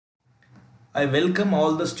I welcome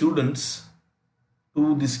all the students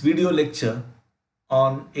to this video lecture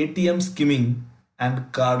on ATM skimming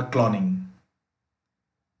and card cloning.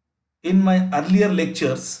 In my earlier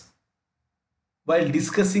lectures, while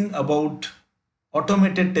discussing about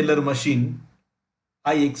automated teller machine,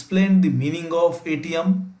 I explained the meaning of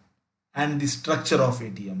ATM and the structure of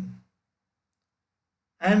ATM.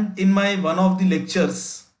 And in my one of the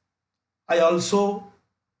lectures, I also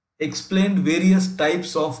explained various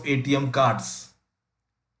types of ATM cards.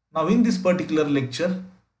 Now in this particular lecture,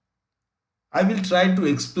 I will try to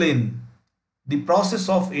explain the process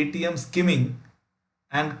of ATM skimming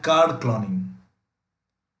and card cloning.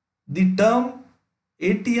 The term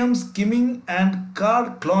ATM skimming and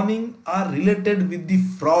card cloning are related with the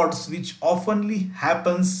frauds which oftenly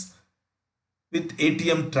happens with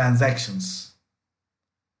ATM transactions.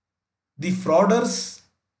 The frauders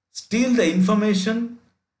steal the information,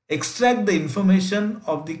 extract the information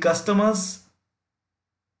of the customers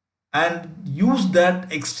and use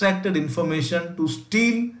that extracted information to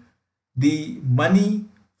steal the money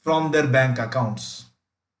from their bank accounts.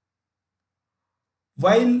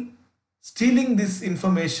 While stealing this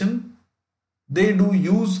information, they do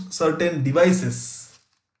use certain devices,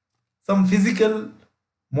 some physical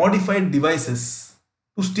modified devices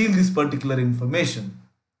to steal this particular information.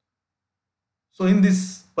 So in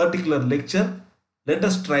this particular lecture, let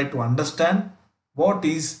us try to understand what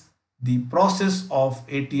is the process of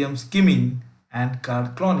ATM skimming and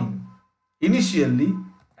card cloning. Initially,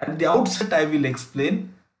 at the outset, I will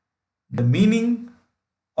explain the meaning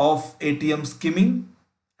of ATM skimming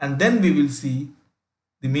and then we will see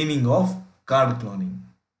the meaning of card cloning.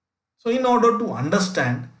 So in order to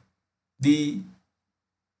understand the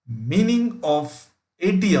meaning of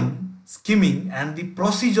ATM skimming and the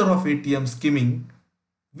procedure of ATM skimming,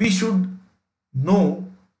 we should know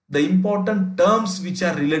the important terms which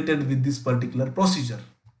are related with this particular procedure.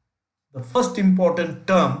 The first important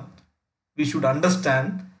term we should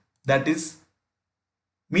understand, that is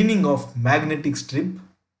meaning of magnetic strip.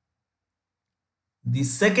 The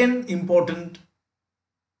second important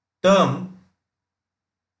term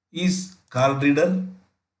is card reader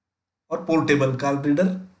or portable card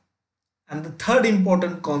reader, and the third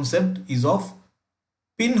important concept is of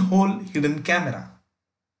pinhole hidden camera.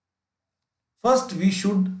 First we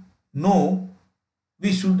should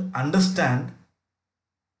understand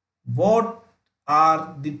what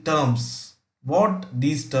are the terms, what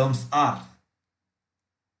these terms are.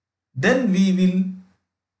 Then we will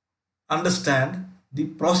understand the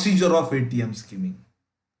procedure of ATM skimming.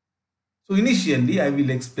 So initially I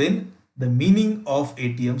will explain the meaning of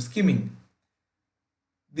ATM skimming.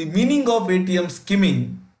 The meaning of ATM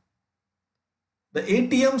skimming, the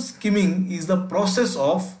ATM skimming is the process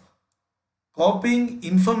of copying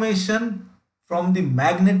information from the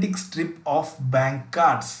magnetic strip of bank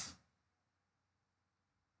cards.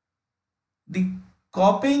 The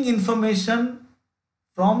copying information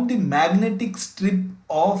from the magnetic strip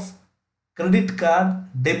of credit card,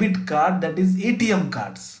 debit card, that is ATM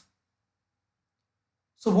cards.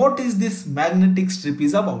 So what is this magnetic strip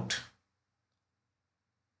is about?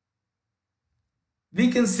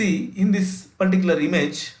 We can see in this particular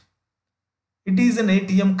image, it is an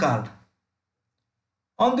ATM card.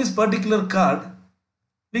 On this particular card,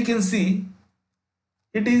 we can see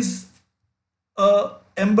it is a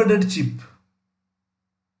embedded chip.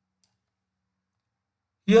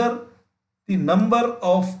 Here the number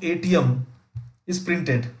of ATM is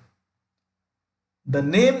printed. The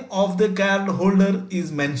name of the card holder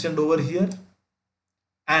is mentioned over here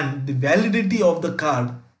and the validity of the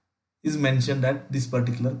card is mentioned at this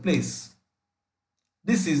particular place.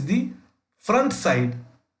 This is the front side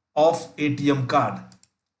of ATM card.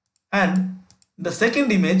 And the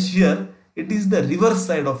second image here, it is the reverse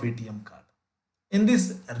side of ATM card. In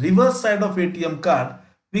this reverse side of ATM card,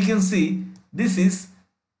 we can see this is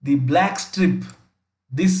the black strip.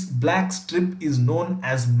 This black strip is known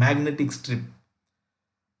as magnetic strip.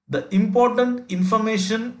 The important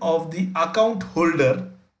information of the account holder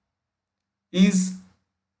is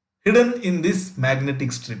hidden in this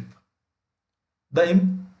magnetic strip. The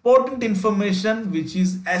important information which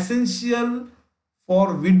is essential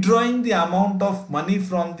for withdrawing the amount of money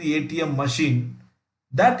from the ATM machine,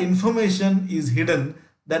 that information is hidden,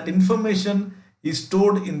 that information is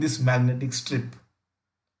stored in this magnetic strip.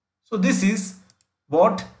 So this is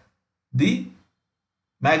what the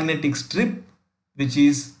magnetic strip which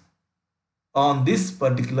is on this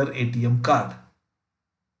particular ATM card.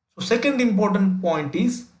 So second important point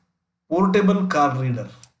is portable card reader.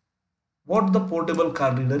 What the portable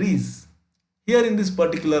card reader is? Here in this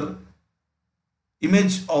particular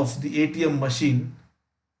image of the ATM machine,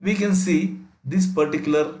 we can see this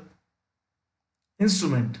particular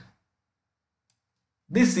instrument.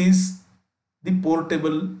 This is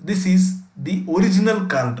this is the original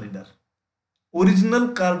card reader. Original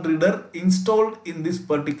card reader installed in this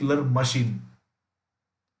particular machine.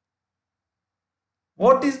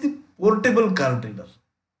 What is the portable card reader?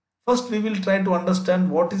 First, we will try to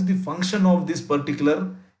understand what is the function of this particular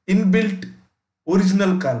inbuilt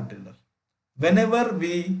original card reader. Whenever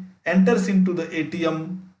we enters into the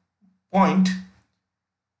ATM point,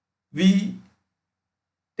 we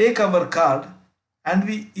take our card and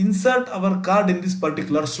we insert our card in this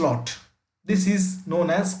particular slot. This is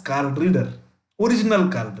known as card reader, original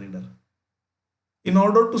card reader. In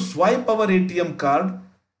order to swipe our ATM card,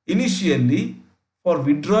 initially for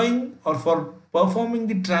withdrawing or for performing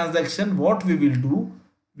the transaction, what we will do,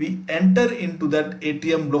 we enter into that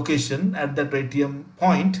ATM location at that ATM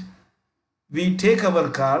point, we take our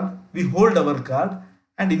card, we hold our card,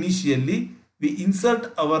 and initially we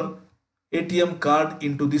insert our ATM card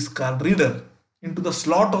into this card reader, into the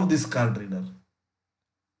slot of this card reader.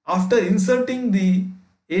 After inserting the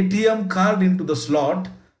ATM card into the slot,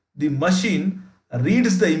 the machine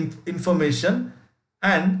reads the information,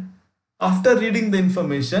 and after reading the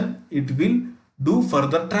information, it will do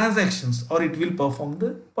further transactions, or it will perform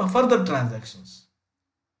the further transactions.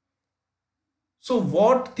 So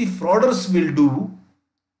what the frauders will do,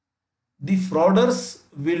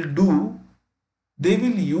 they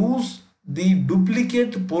will use the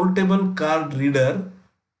duplicate portable card reader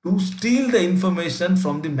to steal the information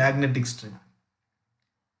from the magnetic strip.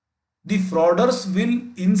 The frauders will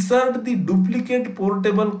insert the duplicate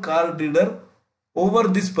portable card reader over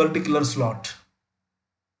this particular slot.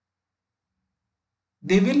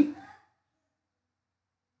 They will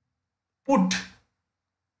put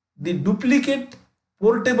the duplicate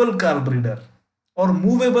portable card reader or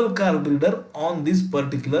movable card reader on this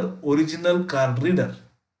particular original card reader.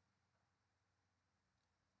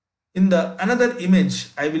 In the another image,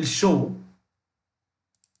 I will show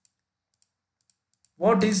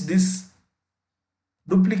what is this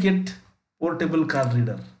duplicate portable card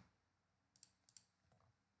reader.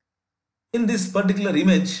 In this particular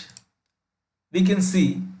image, we can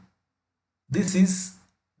see this is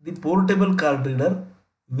the portable card reader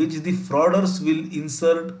which the frauders will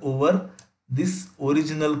insert over this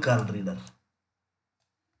original card reader.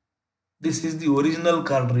 This is the original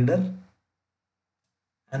card reader,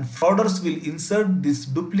 and frauders will insert this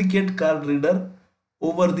duplicate card reader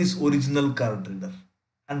over this original card reader.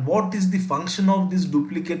 And what is the function of this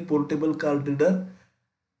duplicate portable card reader?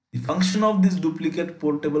 The function of this duplicate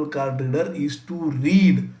portable card reader is to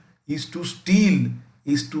read, is to steal,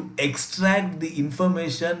 is to extract the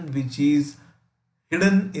information which is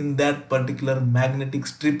hidden in that particular magnetic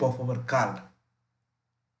strip of our card.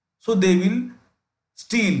 So they will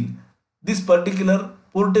steal. This particular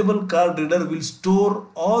portable card reader will store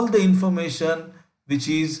all the information which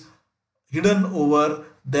is hidden over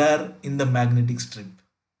there in the magnetic strip.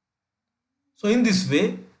 So in this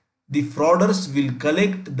way, the frauders will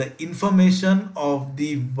collect the information of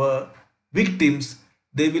the victims.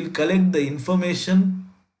 They will collect the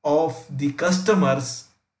information of the customers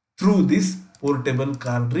through this portable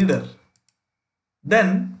card reader.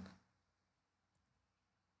 Then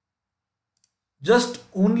just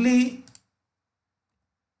only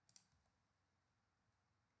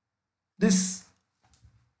this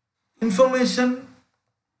information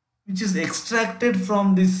which is extracted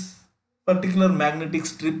from this particular magnetic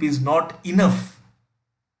strip is not enough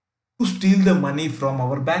to steal the money from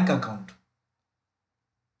our bank account.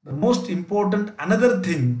 The most important another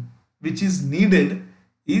thing which is needed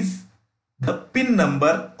is the PIN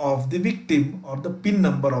number of the victim or the PIN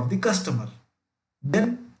number of the customer.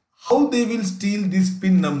 Then how they will steal this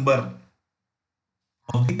PIN number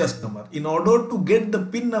of the customer? In order to get the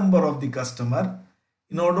PIN number of the customer,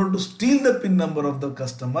 in order to steal the PIN number of the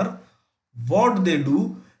customer, what they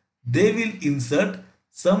do, they will insert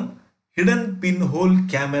some hidden pinhole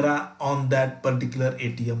camera on that particular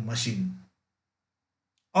ATM machine,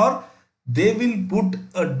 or they will put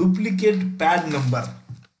a duplicate pad number.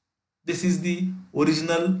 This is the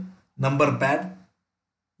original number pad.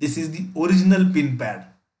 This is the original pin pad.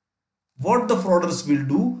 What the frauders will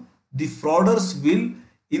do, the frauders will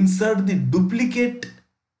insert the duplicate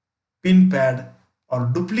pin pad or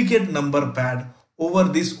duplicate number pad over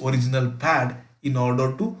this original pad in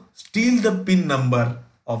order to steal the PIN number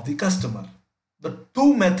of the customer. The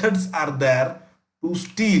two methods are there to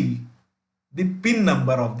steal the PIN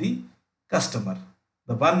number of the customer.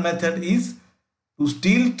 The one method is to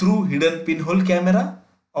steal through hidden pinhole camera,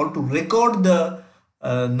 or to record the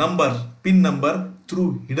PIN number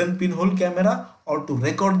through hidden pinhole camera, or to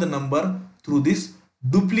record the number through this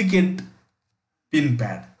duplicate pin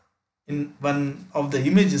pad. In one of the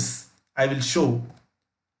images I will show,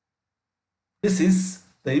 this is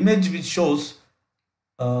the image which shows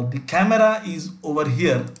the camera is over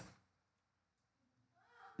here.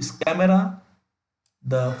 This camera,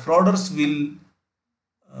 the frauders will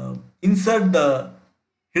insert the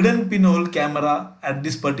hidden pinhole camera at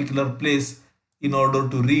this particular place in order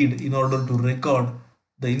to read, in order to record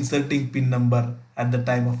the inserting pin number at the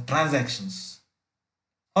time of transactions.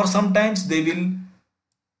 Or sometimes they will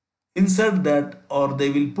insert that, or they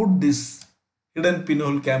will put this hidden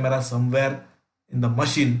pinhole camera somewhere in the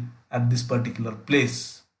machine at this particular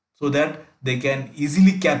place, so that they can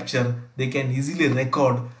easily capture, they can easily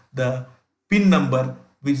record the pin number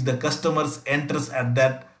which the customers enters at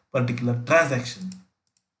that particular transaction.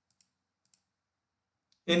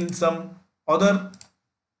 In some other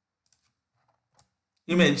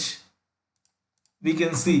image, we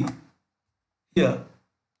can see here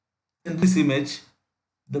in this image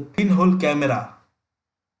the pinhole camera.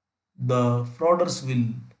 The frauders will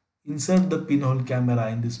insert the pinhole camera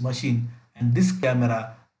in this machine, and this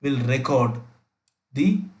camera will record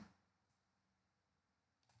the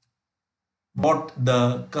what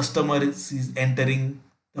the customer is entering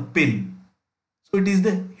the pin. So it is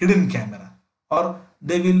the hidden camera, or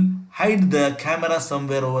they will hide the camera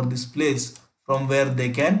somewhere over this place from where they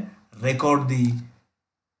can record the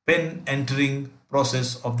pin entering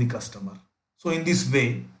process of the customer. So in this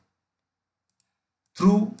way,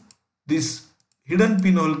 through this hidden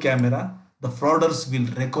pinhole camera, the frauders will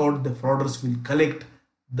record, the frauders will collect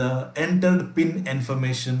the entered pin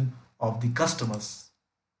information of the customers.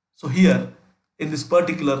 So here in this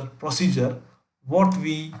particular procedure, what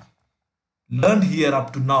we learned here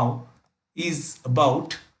up to now is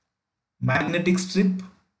about magnetic strip,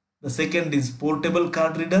 the second is portable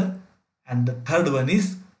card reader, and the third one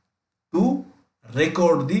is to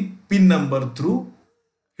record the pin number through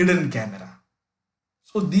hidden camera.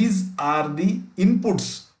 So these are the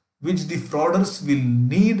inputs which the frauders will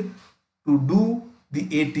need to do the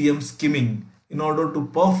ATM skimming in order to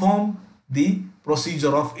perform the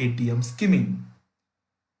procedure of ATM skimming.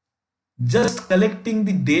 Just collecting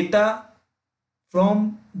the data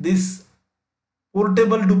from this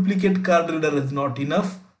portable duplicate card reader is not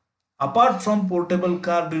enough. Apart from portable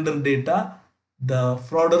card reader data, the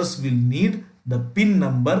frauders will need the PIN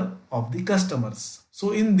number of the customers.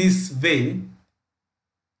 So in this way,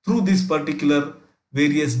 through this particular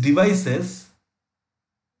various devices,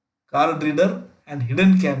 card reader and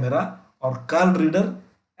hidden camera, or card reader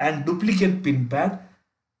and duplicate pin pad,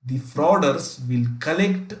 the frauders will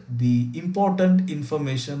collect the important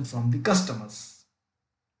information from the customers.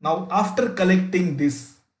 Now after collecting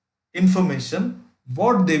this information,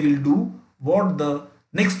 what they will do, what the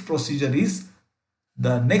next procedure is,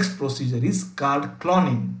 the next procedure is card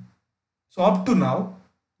cloning. So up to now,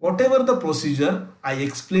 whatever the procedure I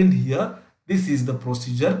explained here, this is the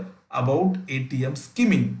procedure about ATM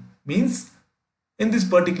skimming. Means in this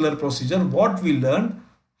particular procedure, what we learned,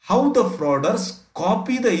 how the frauders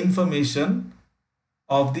copy the information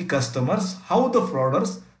of the customers, how the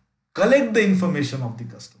frauders collect the information of the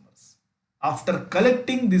customers. After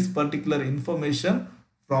collecting this particular information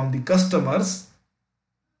from the customers,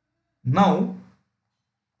 now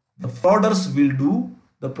the frauders will do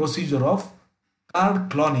the procedure of card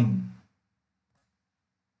cloning.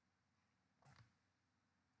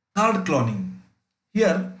 Card cloning.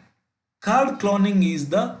 Here, card cloning is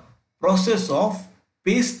the process of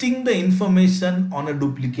pasting the information on a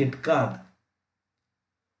duplicate card.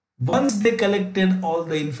 Once they collected all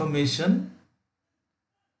the information,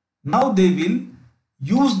 now they will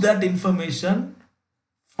use that information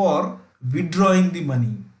for withdrawing the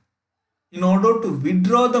money. In order to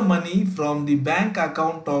withdraw the money from the bank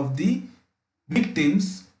account of the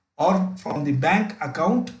victims or from the bank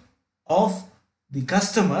account of the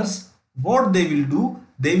customers, what they will do,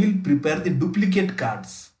 they will prepare the duplicate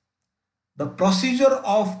cards. The procedure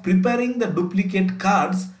of preparing the duplicate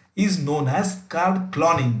cards is known as card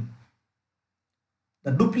cloning.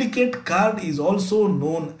 The duplicate card is also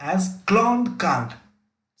known as cloned card.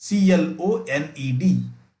 C-L-O-N-E-D.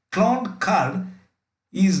 Cloned card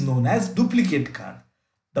is known as duplicate card.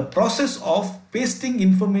 The process of pasting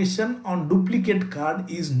information on duplicate card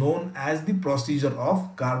is known as the procedure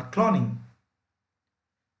of card cloning.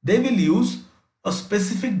 They will use a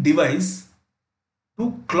specific device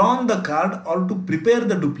to clone the card or to prepare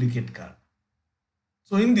the duplicate card.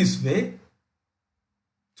 So in this way,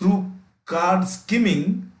 through card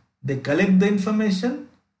skimming, they collect the information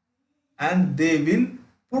and they will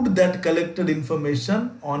put that collected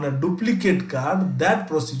information on a duplicate card. That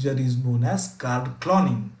procedure is known as card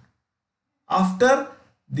cloning. After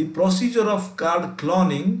the procedure of card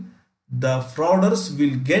cloning, the frauders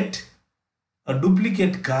will get a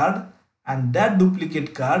duplicate card, and that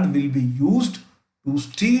duplicate card will be used to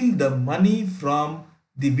steal the money from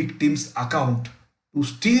the victim's account, to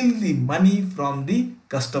steal the money from the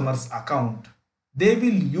customer's account. They will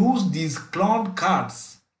use these cloned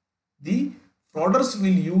cards. The frauders will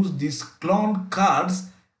use these cloned cards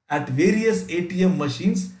at various ATM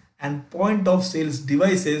machines and point of sales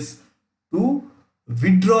devices to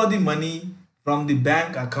withdraw the money from the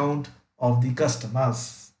bank account of the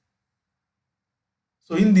customers.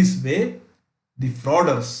 So in this way, the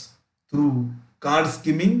frauders through card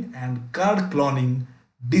skimming and card cloning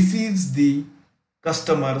deceives the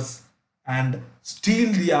customers and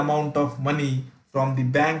steal the amount of money from the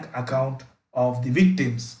bank account of the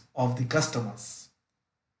victims, of the customers.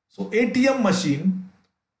 So ATM machine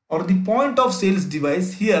or the point of sales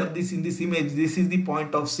device, here this in this image, this is the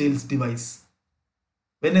point of sales device.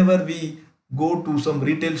 Whenever we go to some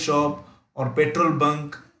retail shop or petrol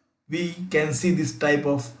bunk, we can see this type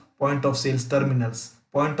of point of sales terminals,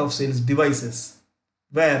 point of sales devices,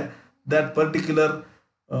 where that particular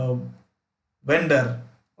vendor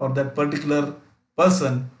or that particular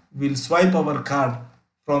person will swipe our card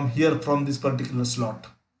from here, from this particular slot,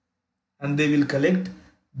 and they will collect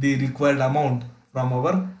the required amount from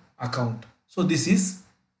our account. So this is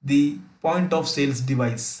the point of sales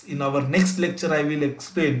device. In our next lecture, I will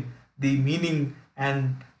explain the meaning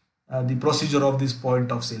and the procedure of this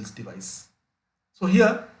point of sales device. So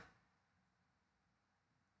here,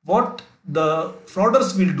 what the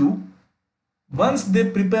frauders will do, once they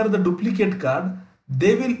prepare the duplicate card,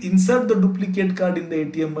 they will insert the duplicate card in the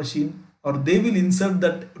ATM machine, or they will insert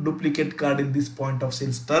that duplicate card in this point of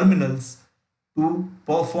sales terminals to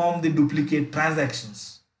perform the duplicate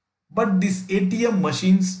transactions. But these ATM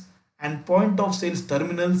machines and point of sales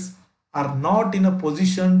terminals are not in a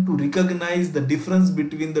position to recognize the difference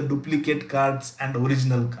between the duplicate cards and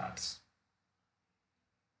original cards.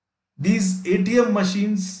 These ATM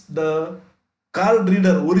machines, the card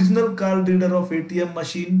reader, original card reader of ATM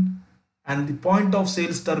machine and the point of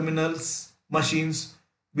sales terminals machines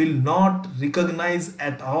will not recognize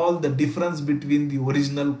at all the difference between the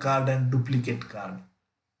original card and duplicate card,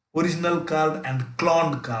 original card and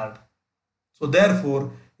cloned card. So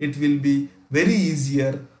therefore, it will be very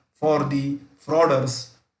easier for the frauders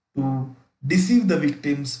to deceive the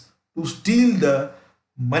victims, to steal the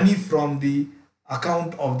money from the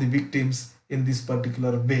account of the victims in this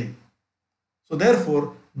particular way. So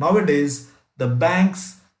therefore, nowadays the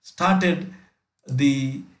banks started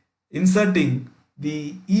the inserting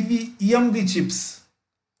the EMV chips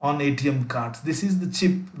on ATM cards. This is the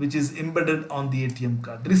chip which is embedded on the ATM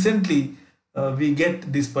card. Recently, we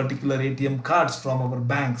get this particular ATM cards from our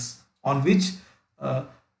banks, on which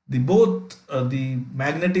both the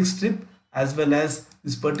magnetic strip as well as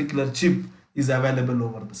this particular chip is available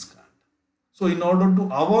over this card. So in order to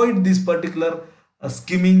avoid this particular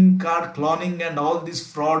skimming, card cloning and all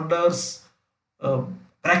these frauders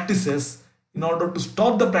practices, in order to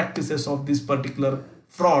stop the practices of these particular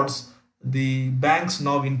frauds, the banks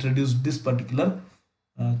now introduced this particular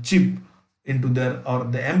chip into their, or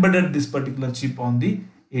they embedded this particular chip on the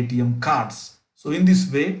ATM cards. So in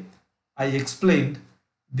this way, I explained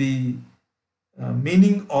the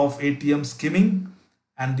meaning of ATM skimming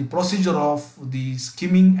and the procedure of the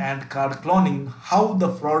skimming and card cloning, how the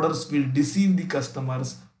frauders will deceive the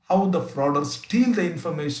customers, how the frauders steal the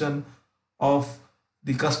information of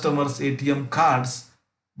the customers' ATM cards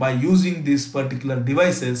by using these particular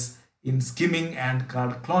devices in skimming and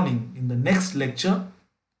card cloning. In the next lecture,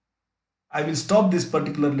 I will stop this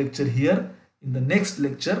particular lecture here. In the next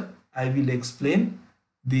lecture, I will explain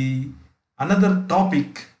the another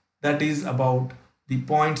topic, that is about the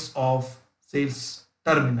points of sales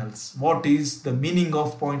terminals. What is the meaning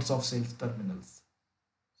of points of sales terminals?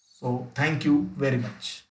 So thank you very much.